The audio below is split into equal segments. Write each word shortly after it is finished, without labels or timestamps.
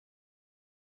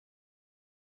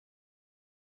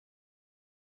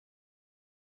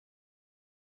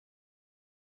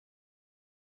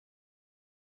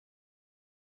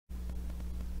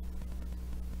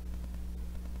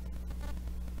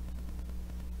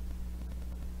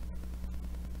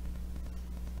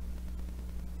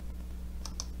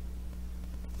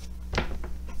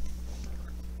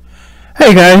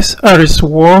Hey guys, this is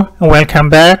War and welcome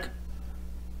back.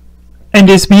 In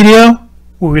this video,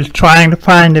 we will try to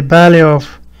find the value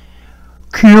of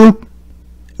cube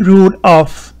root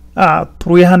of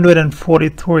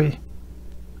 343.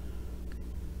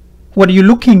 What you're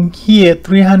looking here,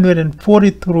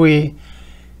 343,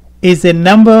 is a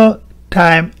number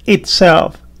times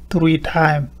itself 3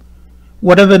 times.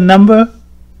 Whatever number,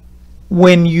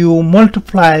 when you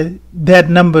multiply that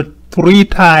number 3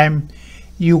 times,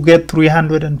 you get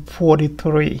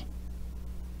 343.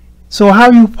 So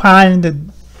how you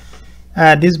find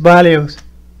these values?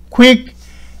 Quick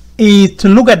is to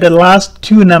look at the last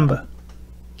two numbers.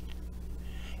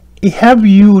 It helps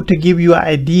you to give you an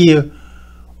idea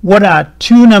what are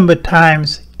two number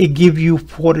times it gives you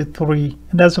 43,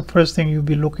 and that's the first thing you'll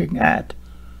be looking at.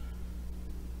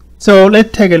 So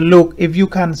let's take a look if you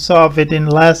can solve it in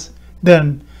less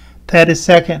than 30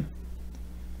 seconds.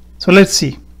 So let's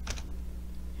see.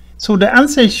 So the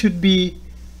answer should be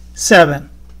 7.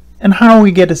 And how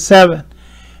we get a 7?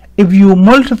 If you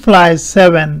multiply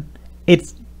 7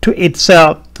 to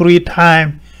itself 3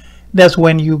 times, that's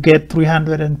when you get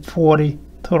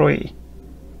 343.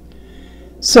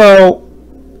 So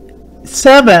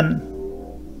 7,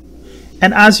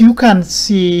 and as you can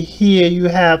see here, you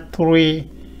have 3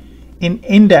 in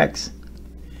index.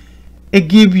 It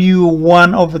gives you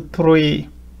 1/3,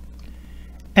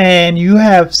 and you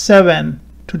have 7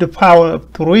 to the power of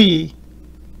 3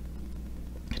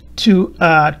 to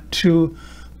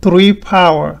 3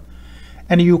 power,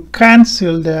 and you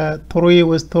cancel the 3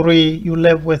 with 3, you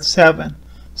left with 7.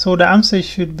 So the answer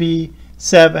should be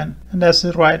 7, and that's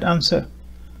the right answer.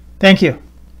 Thank you.